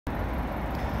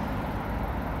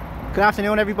Good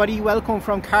afternoon everybody, welcome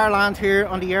from Carland here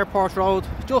on the airport road.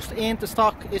 Just into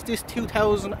stock is this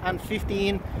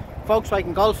 2015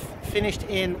 Volkswagen Golf, finished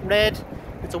in red.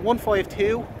 It's a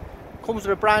 152, comes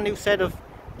with a brand new set of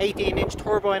 18-inch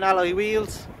turbine alloy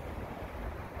wheels.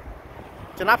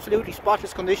 It's in absolutely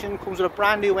spotless condition, comes with a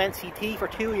brand new NCT for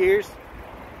 2 years.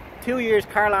 2 years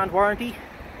Carland warranty.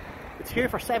 It's here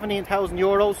for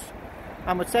 €17,000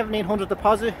 and with €1,700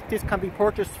 deposit this can be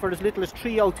purchased for as little as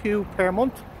 €302 per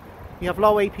month. You have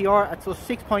low APR at just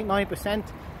 6.9%.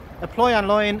 Apply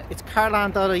online, it's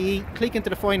carland.ie. Click into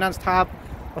the finance tab.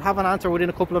 We'll have an answer within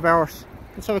a couple of hours.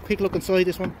 Let's have a quick look inside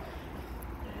this one.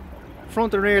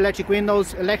 Front and rear electric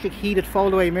windows, electric heated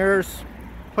fold-away mirrors,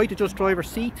 height adjust driver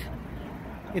seat.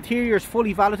 Interior is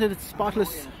fully valeted, it's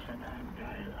spotless.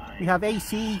 We have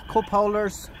AC, cup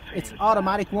holders. It's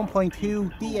automatic 1.2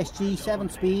 DSG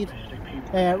 7-speed.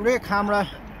 Rear camera,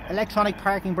 electronic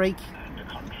parking brake.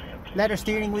 Leather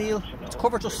steering wheel. It's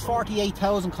covered just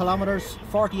 48,000 kilometers,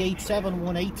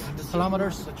 48,718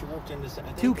 kilometers.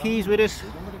 2 keys with it.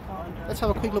 Let's have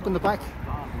a quick look in the back.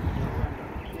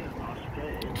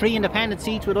 3 independent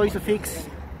seats with Isofix,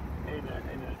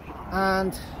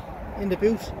 and in the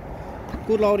boot,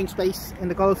 good loading space in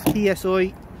the Golf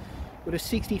TSI with a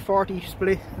 60-40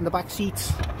 split in the back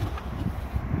seats.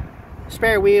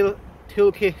 Spare wheel,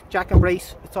 toolkit, jack and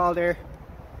brace, it's all there.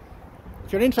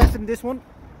 If you're interested in this one,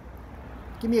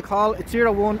 give me a call. It's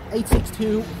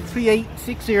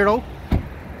 018623860.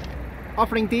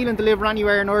 Offering deal and deliver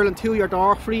anywhere in Ireland to your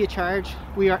door, free of charge.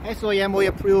 We are SIMI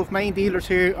approved main dealers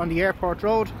here on the airport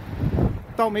road.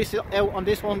 Don't miss out on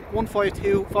this one.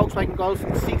 152 Volkswagen Golf.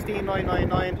 It's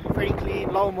 16,999. Very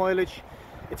clean, low mileage.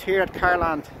 It's here at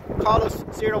Carland. Call us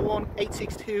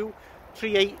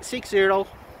 018623860.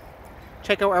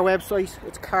 Check out our website.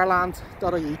 It's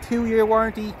carland.ie. 2-year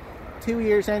warranty, 2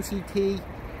 years NCT.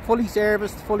 Fully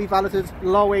serviced, fully validated,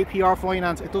 low APR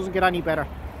finance. It doesn't get any better.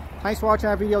 Thanks for watching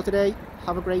our video today.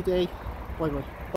 Have a great day. Bye bye.